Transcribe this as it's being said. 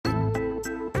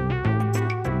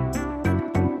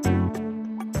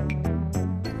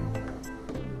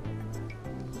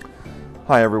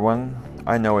Hi everyone.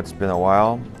 I know it's been a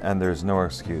while and there's no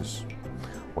excuse.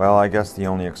 Well, I guess the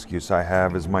only excuse I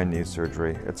have is my knee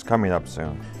surgery. It's coming up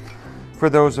soon. For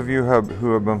those of you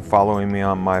who have been following me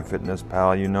on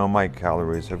MyFitnessPal, you know my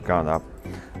calories have gone up,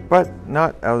 but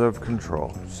not out of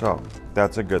control, so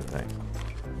that's a good thing.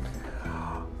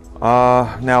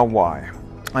 Now why?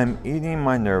 I'm eating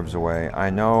my nerves away.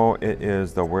 I know it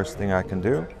is the worst thing I can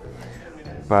do,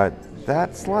 but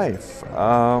that's life.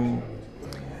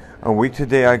 A week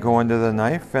today I go into the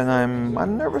knife and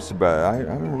I'm nervous about it.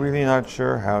 I'm really not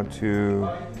sure how to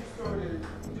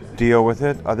deal with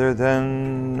it other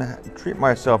than treat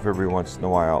myself every once in a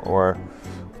while or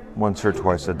once or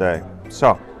twice a day.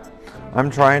 So I'm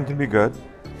trying to be good.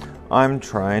 I'm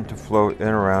trying to float in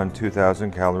around 2,000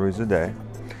 calories a day,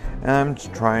 and I'm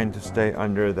trying to stay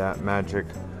under that magic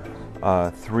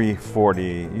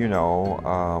 340.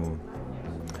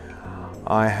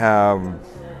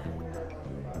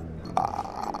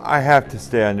 I have to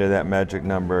stay under that magic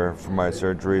number for my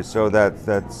surgery, so that's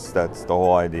the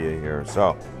whole idea here.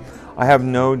 So I have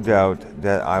no doubt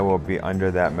that I will be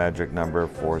under that magic number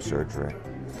for surgery.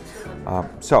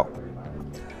 So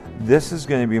this is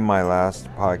going to be my last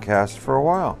podcast for a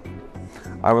while.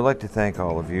 I would like to thank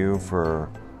all of you for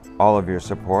all of your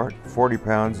support. 40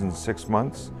 pounds in 6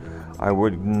 months. I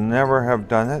would never have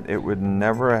done it. It would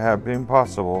never have been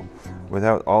possible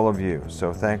without all of you.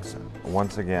 So thanks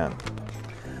once again.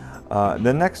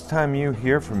 The next time you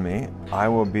hear from me, I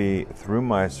will be through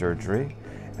my surgery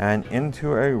and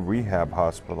into a rehab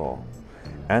hospital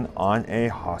and on a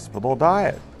hospital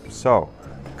diet. So,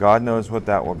 God knows what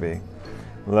that will be.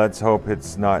 Let's hope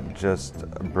it's not just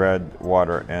bread,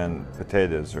 water, and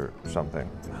potatoes or something.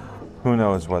 Who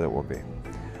knows what it will be.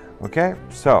 Okay,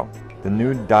 so the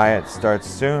new diet starts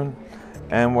soon.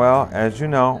 And well, as you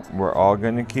know, we're all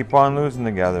going to keep on losing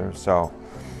together. So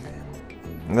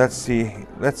let's see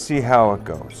how it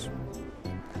goes.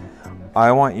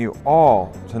 I want you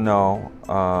all to know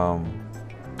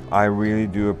I really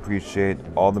do appreciate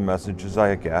all the messages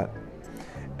I get,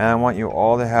 and I want you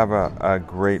all to have a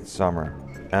great summer,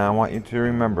 and I want you to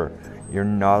remember you're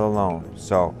not alone,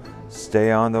 so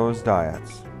stay on those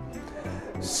diets.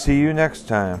 See you next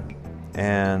time,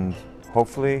 and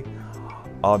hopefully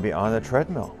I'll be on a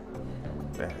treadmill,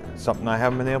 something I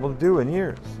haven't been able to do in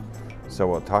years. So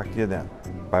we'll talk to you then.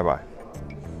 Bye-bye.